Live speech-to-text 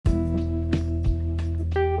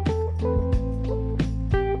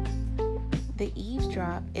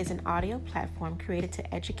is an audio platform created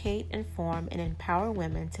to educate, inform, and empower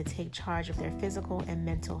women to take charge of their physical and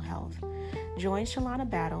mental health. Join Shalonna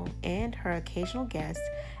Battle and her occasional guests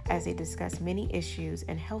as they discuss many issues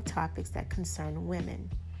and health topics that concern women.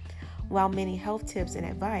 While many health tips and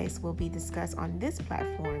advice will be discussed on this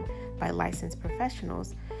platform by licensed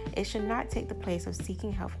professionals, it should not take the place of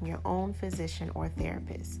seeking help from your own physician or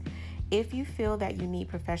therapist. If you feel that you need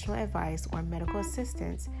professional advice or medical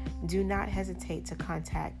assistance, do not hesitate to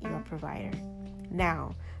contact your provider.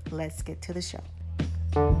 Now, let's get to the show.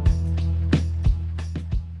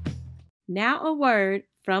 Now, a word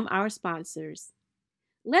from our sponsors.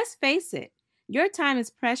 Let's face it, your time is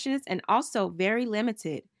precious and also very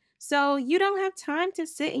limited. So you don't have time to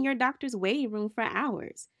sit in your doctor's waiting room for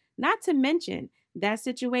hours. Not to mention, that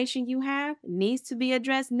situation you have needs to be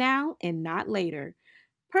addressed now and not later.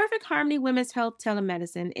 Perfect Harmony Women's Health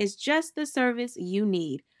Telemedicine is just the service you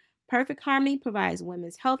need. Perfect Harmony provides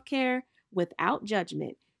women's health care without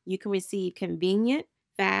judgment. You can receive convenient,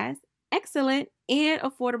 fast, excellent, and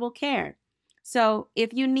affordable care. So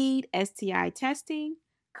if you need STI testing,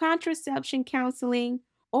 contraception counseling,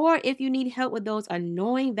 or if you need help with those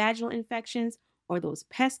annoying vaginal infections or those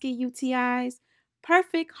pesky UTIs,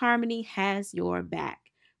 Perfect Harmony has your back.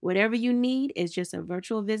 Whatever you need is just a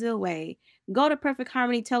virtual visit away. Go to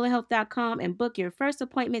perfectharmonytelehealth.com and book your first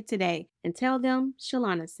appointment today and tell them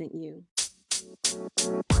Shalonna sent you.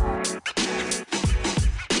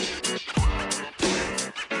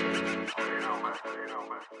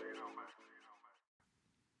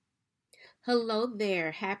 Hello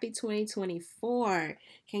there. Happy 2024.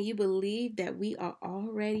 Can you believe that we are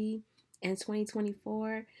already in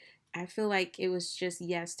 2024? I feel like it was just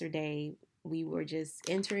yesterday. We were just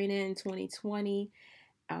entering in 2020,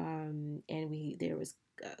 and there was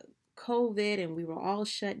COVID, and we were all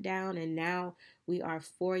shut down, and now we are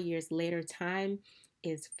 4 years later. Time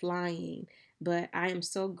is flying. But I am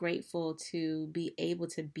so grateful to be able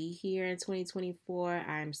to be here in 2024.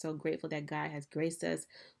 I am so grateful that God has graced us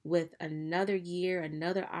with another year,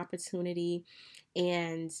 another opportunity.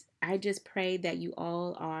 And I just pray that you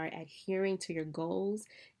all are adhering to your goals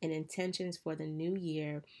and intentions for the new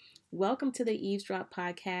year. Welcome to the Eavesdrop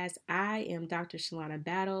Podcast. I am Dr. Shalonna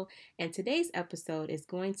Battle, and today's episode is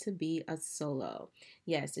going to be a solo.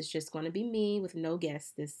 Yes, it's just going to be me with no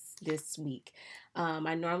guests this week.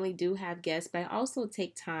 I normally do have guests, but I also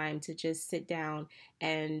take time to just sit down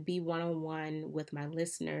and be one-on-one with my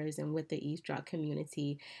listeners and with the Eavesdrop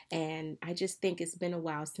community. And I just think it's been a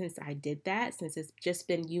while since I did that, since it's just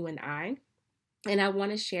been you and I. And I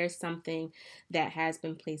want to share something that has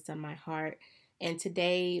been placed on my heart. And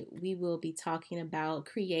today we will be talking about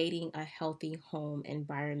creating a healthy home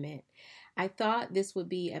environment. I thought this would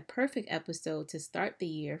be a perfect episode to start the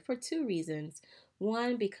year for two reasons.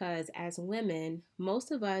 One, because as women, most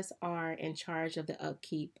of us are in charge of the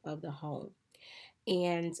upkeep of the home.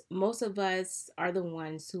 And most of us are the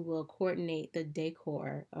ones who will coordinate the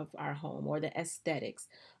decor of our home or the aesthetics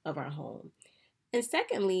of our home. And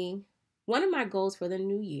secondly, one of my goals for the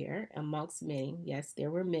new year, amongst many, yes,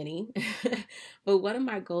 there were many, but one of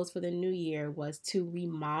my goals for the new year was to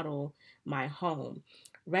remodel my home.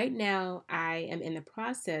 Right now, I am in the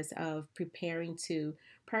process of preparing to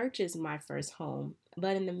purchase my first home.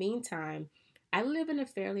 But in the meantime, I live in a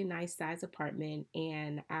fairly nice size apartment,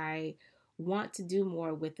 and I want to do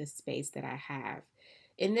more with the space that I have.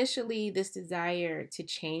 Initially, this desire to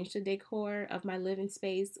change the decor of my living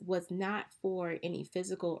space was not for any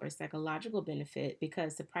physical or psychological benefit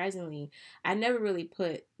because, surprisingly, I never really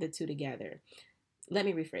put the two together. Let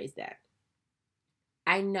me rephrase that.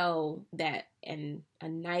 I know that a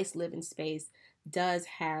nice living space does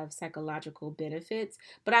have psychological benefits,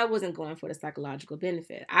 but I wasn't going for the psychological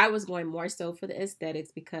benefit. I was going more so for the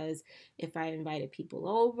aesthetics because if I invited people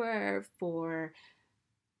over for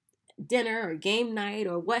dinner or game night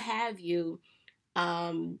or what have you,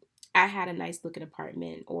 I had a nice looking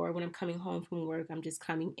apartment, or when I'm coming home from work, I'm just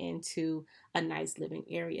coming into a nice living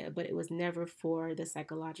area, but it was never for the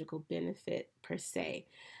psychological benefit per se.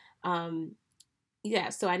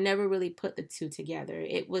 So I never really put the two together.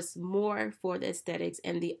 It was more for the aesthetics.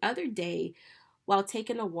 And the other day, while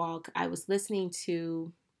taking a walk, I was listening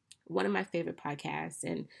to one of my favorite podcasts,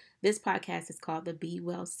 and this podcast is called the Be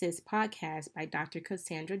Well Sis podcast by Dr.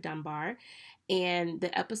 Cassandra Dunbar. And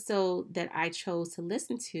the episode that I chose to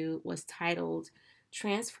listen to was titled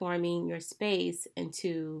Transforming Your Space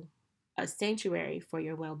into a Sanctuary for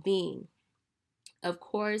Your Well-Being. Of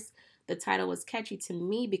course, the title was catchy to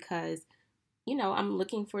me because I'm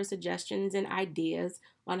looking for suggestions and ideas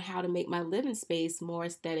on how to make my living space more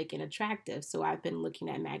aesthetic and attractive. So I've been looking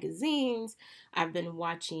at magazines, I've been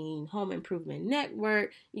watching Home Improvement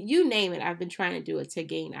Network, you name it. I've been trying to do it to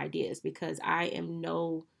gain ideas because I am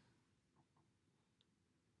no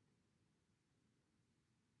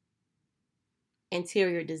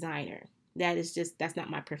interior designer. That's not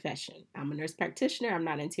my profession. I'm a nurse practitioner. I'm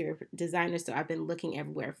not an interior designer. So I've been looking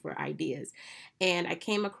everywhere for ideas. And I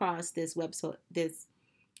came across this podcast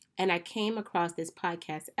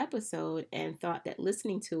episode and thought that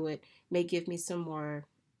listening to it may give me some more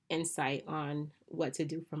insight on what to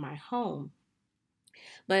do for my home.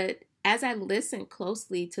 But as I listened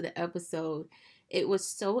closely to the episode, it was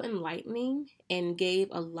so enlightening and gave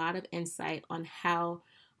a lot of insight on how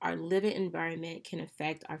our living environment can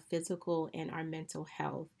affect our physical and our mental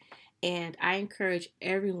health. And I encourage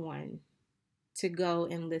everyone to go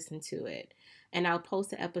and listen to it. And I'll post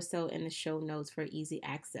the episode in the show notes for easy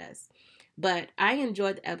access. But I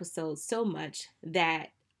enjoyed the episode so much that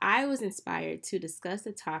I was inspired to discuss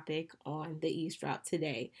the topic on the eavesdrop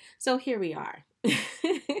today. So here we are.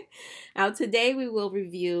 Now, today we will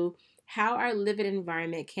review how our living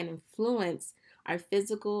environment can influence our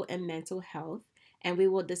physical and mental health, and we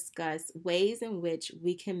will discuss ways in which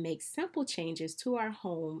we can make simple changes to our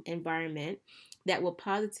home environment that will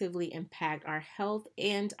positively impact our health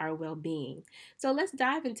and our well being. So let's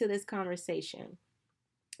dive into this conversation.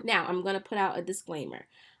 Now, I'm going to put out a disclaimer.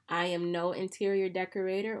 I am no interior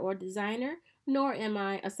decorator or designer, nor am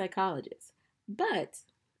I a psychologist. But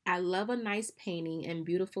I love a nice painting and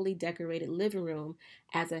beautifully decorated living room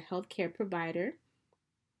as a healthcare provider.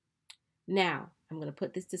 Now, I'm going to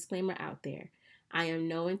put this disclaimer out there. I am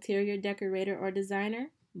no interior decorator or designer,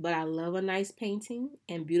 but I love a nice painting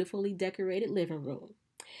and beautifully decorated living room.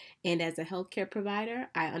 And as a healthcare provider,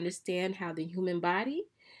 I understand how the human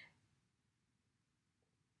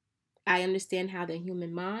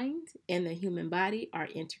mind and the human body are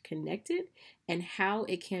interconnected and how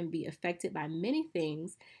it can be affected by many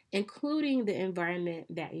things, including the environment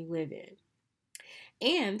that you live in.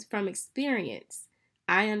 And from experience,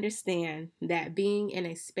 I understand that being in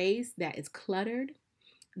a space that is cluttered,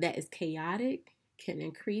 that is chaotic, can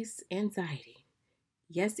increase anxiety.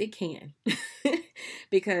 Yes, it can.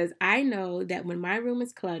 Because I know that when my room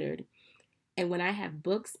is cluttered and when I have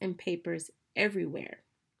books and papers everywhere,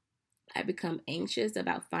 I become anxious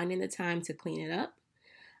about finding the time to clean it up.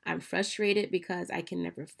 I'm frustrated because I can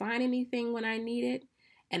never find anything when I need it.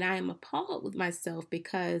 And I am appalled with myself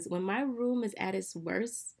because when my room is at its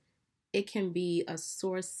worst, it can be a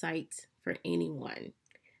sore sight for anyone.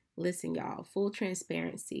 Listen, y'all, full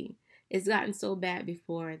transparency. It's gotten so bad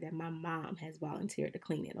before that my mom has volunteered to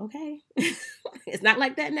clean it, okay? It's not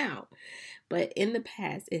like that now. But in the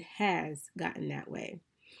past, it has gotten that way.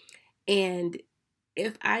 And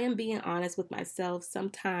if I am being honest with myself,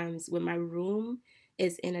 sometimes when my room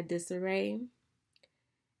is in a disarray,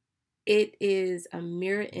 it is a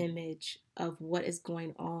mirror image of what is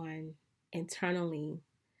going on internally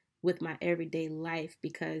with my everyday life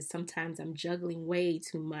because sometimes I'm juggling way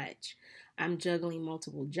too much. I'm juggling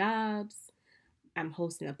multiple jobs, I'm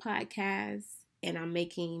hosting a podcast, and I'm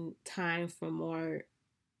making time for more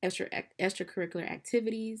extracurricular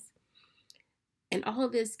activities. And all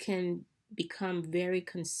of this can become very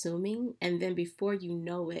consuming. And then before you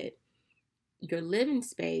know it, your living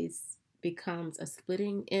space becomes a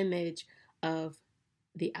splitting image of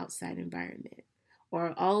the outside environment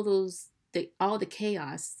or all the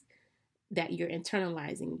chaos that you're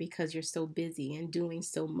internalizing because you're so busy and doing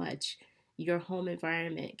so much. Your home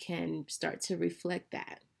environment can start to reflect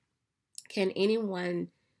that. Can anyone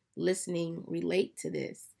listening relate to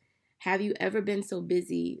this? Have you ever been so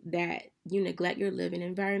busy that you neglect your living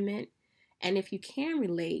environment? And if you can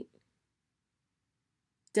relate,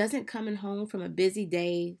 doesn't coming home from a busy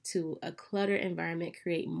day to a cluttered environment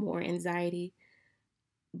create more anxiety?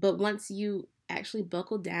 But once you actually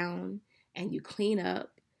buckle down and you clean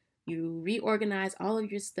up, you reorganize all of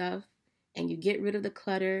your stuff, and you get rid of the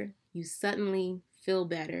clutter, you suddenly feel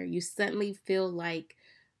better. You suddenly feel like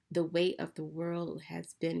the weight of the world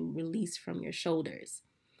has been released from your shoulders.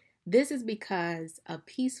 This is because a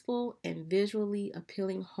peaceful and visually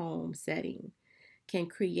appealing home setting can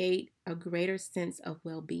create a greater sense of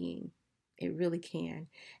well being. It really can.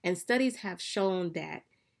 And studies have shown that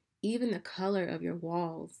even the color of your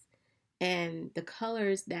walls and the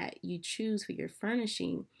colors that you choose for your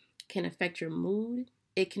furnishing can affect your mood.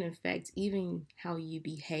 It can affect even how you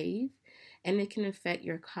behave, and it can affect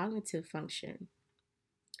your cognitive function.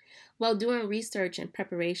 While doing research and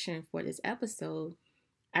preparation for this episode,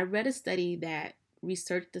 I read a study that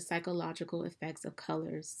researched the psychological effects of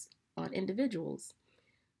colors on individuals.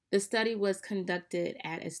 The study was conducted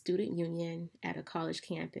at a student union at a college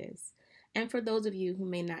campus. And for those of you who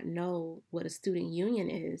may not know what a student union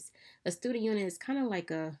is, a student union is kind of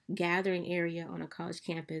like a gathering area on a college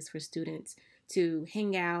campus for students to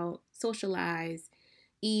hang out, socialize,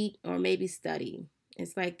 eat, or maybe study.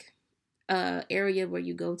 It's like a area where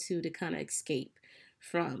you go to kind of escape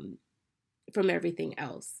from everything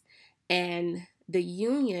else. And the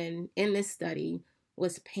union in this study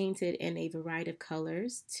was painted in a variety of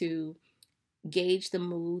colors to gauge the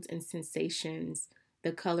moods and sensations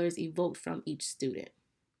the colors evoked from each student.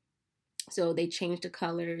 So they changed the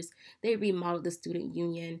colors, they remodeled the student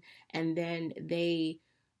union, and then they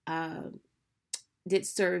uh, did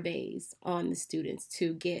surveys on the students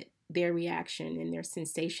to get their reaction and their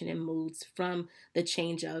sensation and moods from the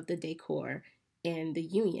change of the decor in the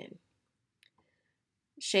union.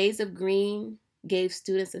 Shades of green gave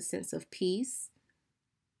students a sense of peace.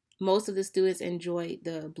 Most of the students enjoyed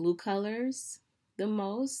the blue colors the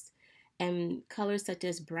most, and colors such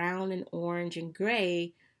as brown and orange and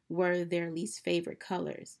gray were their least favorite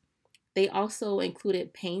colors. They also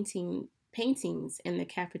included paintings in the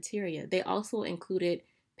cafeteria. They also included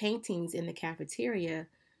paintings in the cafeteria,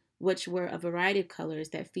 which were a variety of colors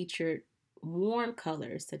that featured warm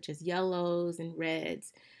colors such as yellows and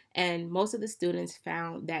reds. And most of the students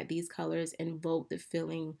found that these colors invoked the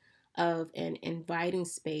feeling of an inviting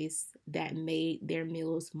space that made their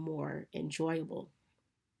meals more enjoyable.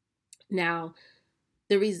 Now,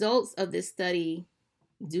 the results of this study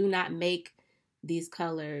do not make these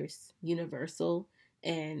colors universal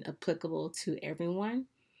and applicable to everyone.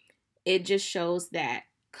 It just shows that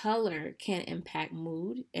color can impact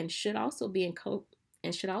mood and should also be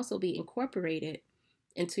incorporated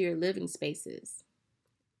into your living spaces.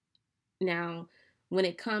 Now, when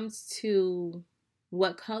it comes to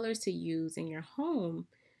what colors to use in your home,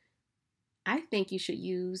 I think you should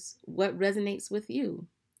use what resonates with you.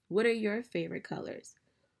 What are your favorite colors?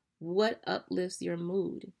 What uplifts your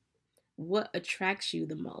mood? What attracts you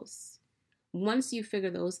the most? Once you figure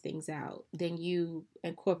those things out, then you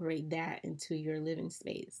incorporate that into your living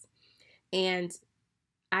space. And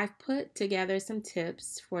I've put together some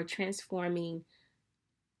tips for transforming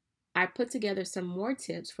I put together some more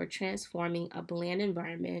tips for transforming a bland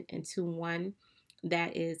environment into one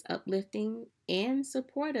that is uplifting and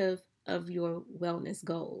supportive of your wellness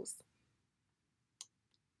goals.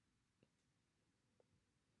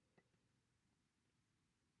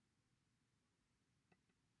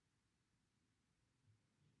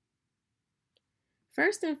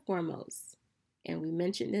 First and foremost, and we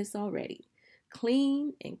mentioned this already,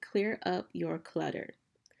 clean and clear up your clutter.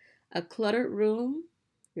 A cluttered room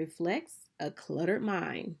reflects a cluttered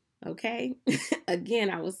mind. Okay? Again,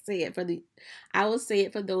 I will say it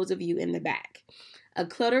for those of you in the back. A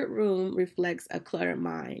cluttered room reflects a cluttered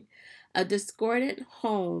mind. A discordant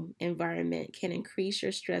home environment can increase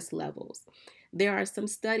your stress levels. There are some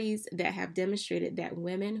studies that have demonstrated that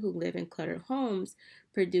women who live in cluttered homes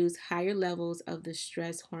produce higher levels of the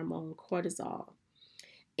stress hormone cortisol.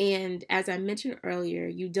 And as I mentioned earlier,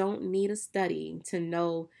 you don't need a study to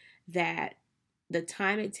know that the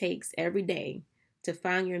time it takes every day to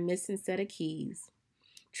find your missing set of keys,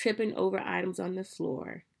 tripping over items on the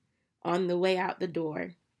floor on the way out the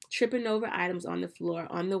door, tripping over items on the floor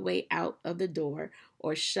on the way out of the door,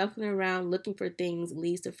 or shuffling around looking for things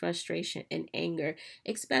leads to frustration and anger,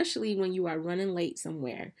 especially when you are running late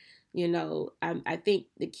somewhere. I think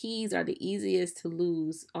the keys are the easiest to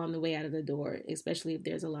lose on the way out of the door, especially if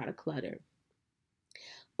there's a lot of clutter.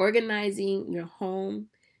 Organizing your home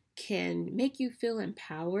can make you feel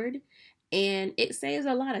empowered, and it saves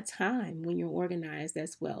a lot of time when you're organized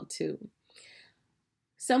as well too.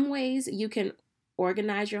 Some ways you can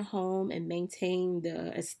organize your home and maintain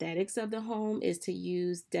the aesthetics of the home is to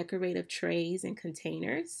use decorative trays and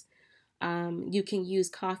containers. You can use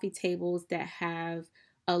coffee tables that have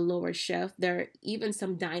a lower shelf. There are even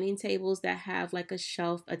some dining tables that have like a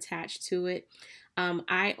shelf attached to it.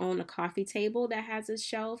 I own a coffee table that has a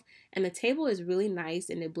shelf, and the table is really nice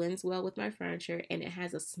and it blends well with my furniture, and it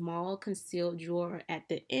has a small concealed drawer at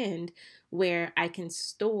the end where I can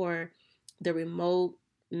store the remote,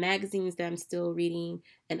 magazines that I'm still reading,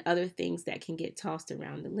 and other things that can get tossed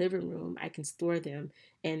around the living room. I can store them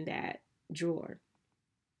in that drawer.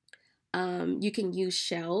 You can use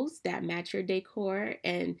shelves that match your decor,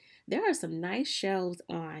 and there are some nice shelves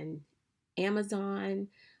on Amazon.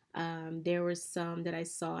 There were some that I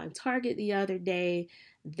saw on Target the other day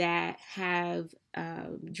that have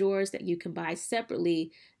drawers that you can buy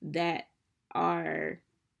separately that are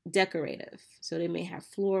decorative. So they may have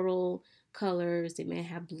floral colors, they may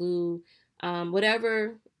have blue,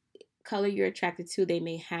 whatever color you're attracted to, they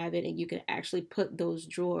may have it, and you can actually put those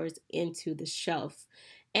drawers into the shelf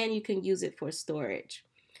and you can use it for storage.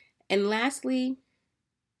 And lastly,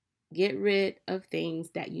 get rid of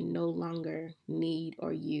things that you no longer need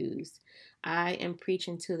or use. I am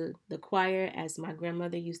preaching to the choir, as my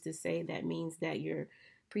grandmother used to say. That means that you're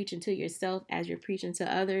preaching to yourself as you're preaching to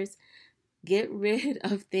others. Get rid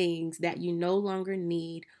of things that you no longer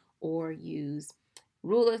need or use.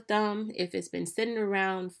 Rule of thumb, if it's been sitting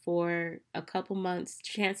around for a couple months,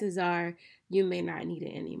 chances are you may not need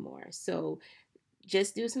it anymore. So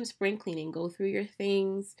just do some spring cleaning. Go through your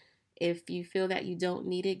things. If you feel that you don't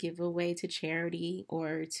need it, give away to charity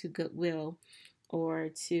or to Goodwill or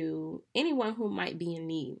to anyone who might be in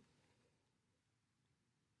need.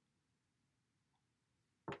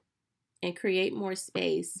 And create more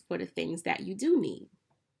space for the things that you do need.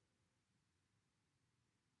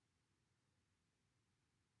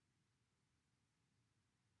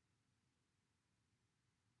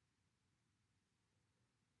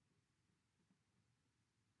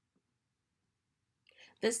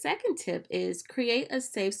 The second tip is create a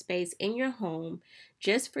safe space in your home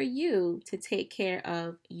just for you to take care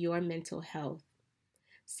of your mental health.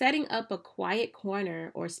 Setting up a quiet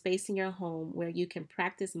corner or space in your home where you can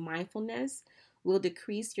practice mindfulness will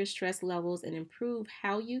decrease your stress levels and improve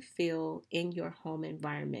how you feel in your home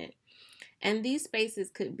environment. And these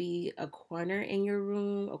spaces could be a corner in your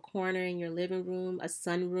room, a corner in your living room, a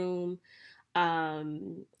sunroom,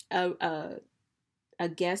 um, a, a, a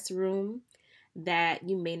guest room that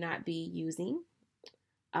you may not be using.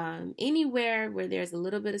 Anywhere where there's a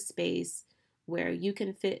little bit of space where you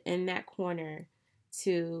can fit in that corner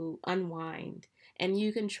to unwind. And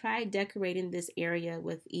you can try decorating this area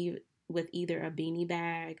with either a beanie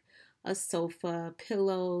bag, a sofa,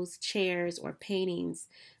 pillows, chairs, or paintings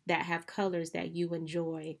that have colors that you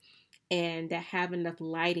enjoy and that have enough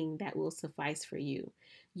lighting that will suffice for you.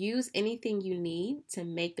 Use anything you need to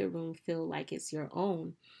make the room feel like it's your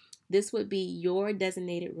own. This would be your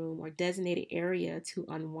designated room or designated area to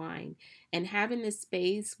unwind. And having this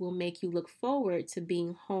space will make you look forward to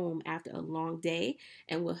being home after a long day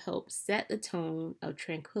and will help set the tone of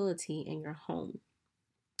tranquility in your home.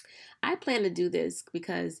 I plan to do this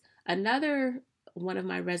because another one of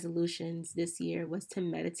my resolutions this year was to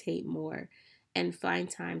meditate more and find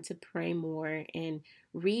time to pray more and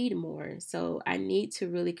read more. So I need to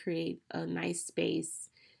really create a nice space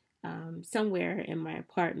somewhere in my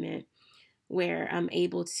apartment where I'm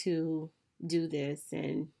able to do this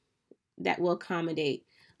and that will accommodate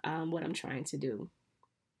what I'm trying to do.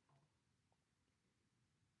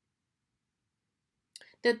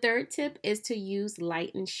 The third tip is to use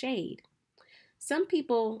light and shade. Some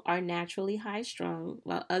people are naturally high strung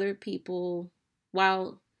while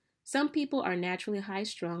some people are naturally high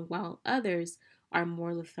strung while others are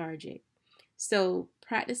more lethargic. So,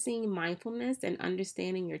 practicing mindfulness and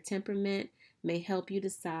understanding your temperament may help you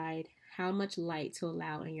decide how much light to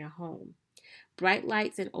allow in your home. Bright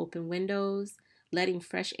lights and open windows, letting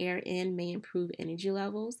fresh air in may improve energy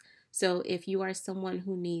levels. So, if you are someone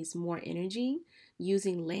who needs more energy,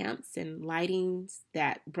 using lamps and lightings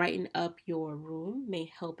that brighten up your room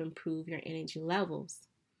may help improve your energy levels.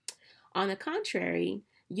 On the contrary,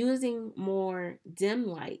 using more dim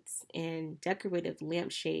lights and decorative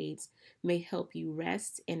lampshades may help you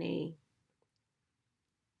rest in a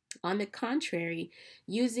on the contrary,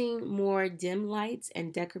 using more dim lights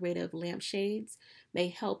and decorative lampshades may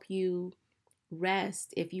help you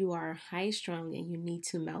rest if you are high strung and you need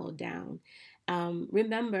to mellow down.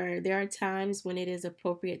 Remember, there are times when it is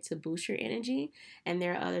appropriate to boost your energy, and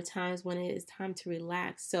there are other times when it is time to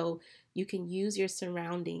relax. So you can use your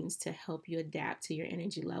surroundings to help you adapt to your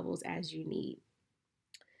energy levels as you need.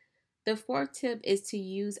 The fourth tip is to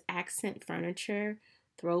use accent furniture,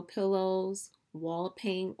 throw pillows, wall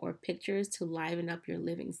paint, or pictures to liven up your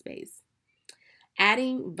living space.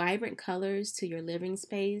 Adding vibrant colors to your living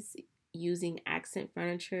space using accent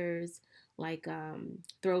furnitures like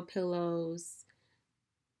throw pillows.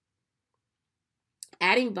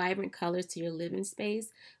 Adding vibrant colors to your living space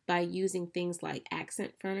by using things like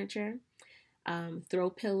accent furniture, throw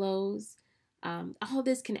pillows. All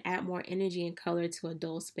this can add more energy and color to a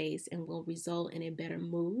dull space and will result in a better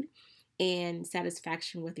mood and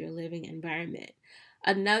satisfaction with your living environment.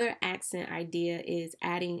 Another accent idea is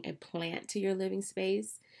adding a plant to your living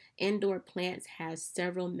space. Indoor plants have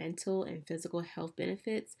several mental and physical health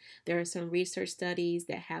benefits. There are some research studies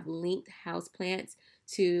that have linked houseplants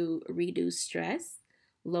to reduce stress,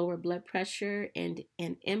 lower blood pressure, and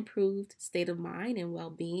an improved state of mind and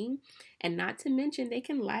well-being. And not to mention, they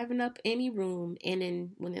can liven up any room.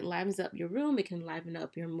 And when it livens up your room, it can liven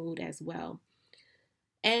up your mood as well.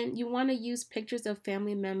 And you want to use pictures of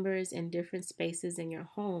family members in different spaces in your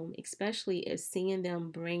home, especially if seeing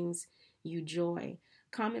them brings you joy.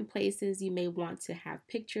 Common places you may want to have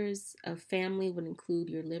pictures of family would include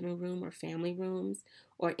your living room or family rooms,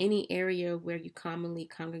 or any area where you commonly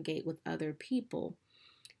congregate with other people.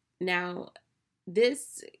 Now,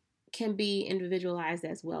 this can be individualized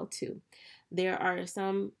as well too. There are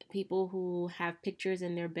some people who have pictures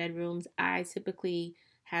in their bedrooms. I typically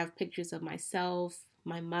have pictures of myself,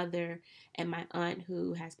 my mother, and my aunt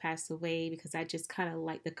who has passed away, because I just kind of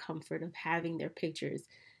like the comfort of having their pictures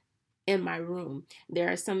in my room.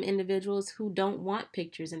 There are some individuals who don't want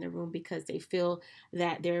pictures in their room because they feel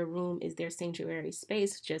that their room is their sanctuary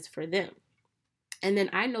space just for them. And then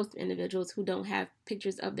I know some individuals who don't have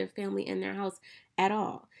pictures of their family in their house at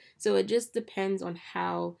all. So it just depends on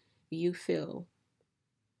how you feel.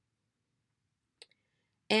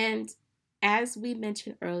 And as we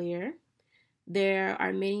mentioned earlier, there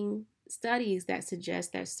are many studies that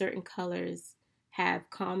suggest that certain colors have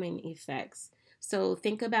calming effects. So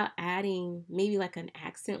think about adding maybe like an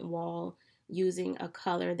accent wall using a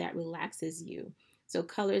color that relaxes you. So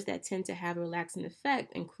colors that tend to have a relaxing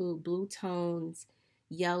effect include blue tones,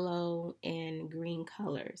 yellow, and green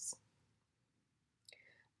colors.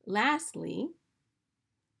 Lastly,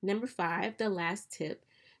 number 5, the last tip,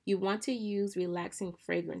 you want to use relaxing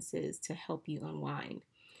fragrances to help you unwind.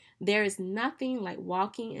 There is nothing like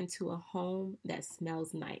walking into a home that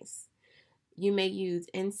smells nice. You may use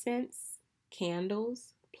incense,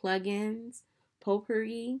 candles, plug-ins,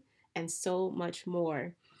 potpourri, and so much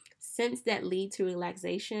more. Scents that lead to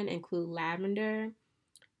relaxation include lavender,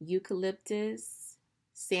 eucalyptus,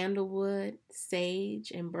 sandalwood,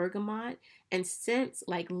 sage, and bergamot, and scents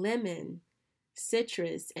like lemon,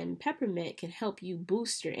 citrus, and peppermint can help you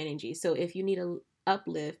boost your energy. So if you need a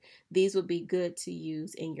uplift, these would be good to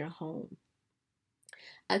use in your home.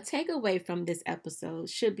 A takeaway from this episode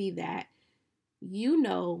should be that you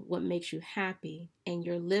know what makes you happy, and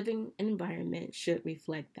your living environment should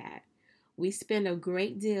reflect that. We spend a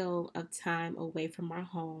great deal of time away from our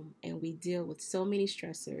home, and we deal with so many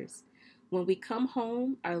stressors. When we come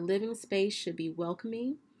home, our living space should be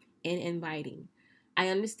welcoming and inviting. I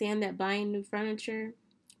understand that buying new furniture,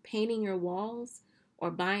 painting your walls, or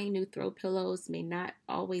buying new throw pillows may not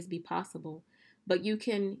always be possible, but you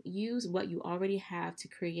can use what you already have to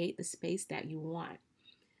create the space that you want.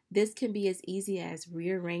 This can be as easy as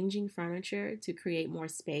rearranging furniture to create more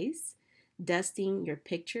space, dusting your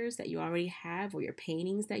pictures that you already have or your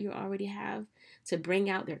paintings that you already have to bring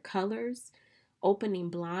out their colors, opening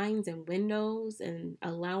blinds and windows and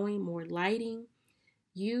allowing more lighting.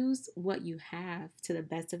 Use what you have to the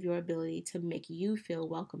best of your ability to make you feel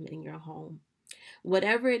welcome in your home.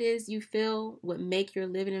 Whatever it is you feel would make your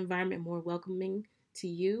living environment more welcoming to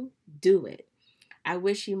you, do it. I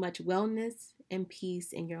wish you much wellness and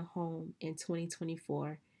peace in your home in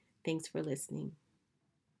 2024. Thanks for listening.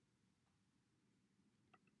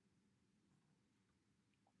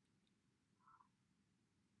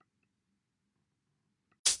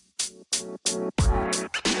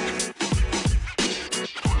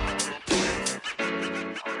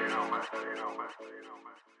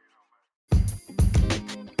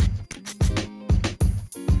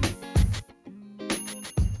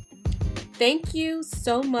 Thank you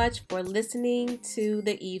so much for listening to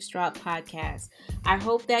the Eavesdrop podcast. I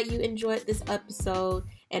hope that you enjoyed this episode,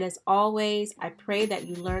 and as always, I pray that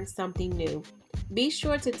you learned something new. Be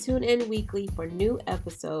sure to tune in weekly for new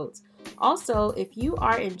episodes. Also, if you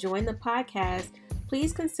are enjoying the podcast,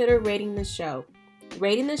 please consider rating the show.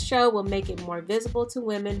 Rating the show will make it more visible to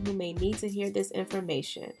women who may need to hear this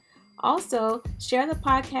information. Also, share the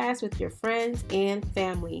podcast with your friends and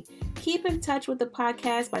family. Keep in touch with the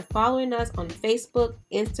podcast by following us on Facebook,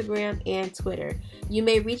 Instagram, and Twitter. You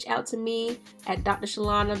may reach out to me at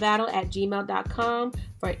drshalonnabattle@gmail.com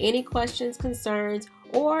for any questions, concerns,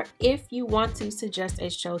 or if you want to suggest a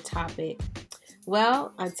show topic.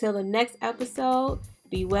 Well, until the next episode,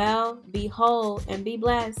 be well, be whole, and be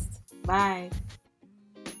blessed. Bye.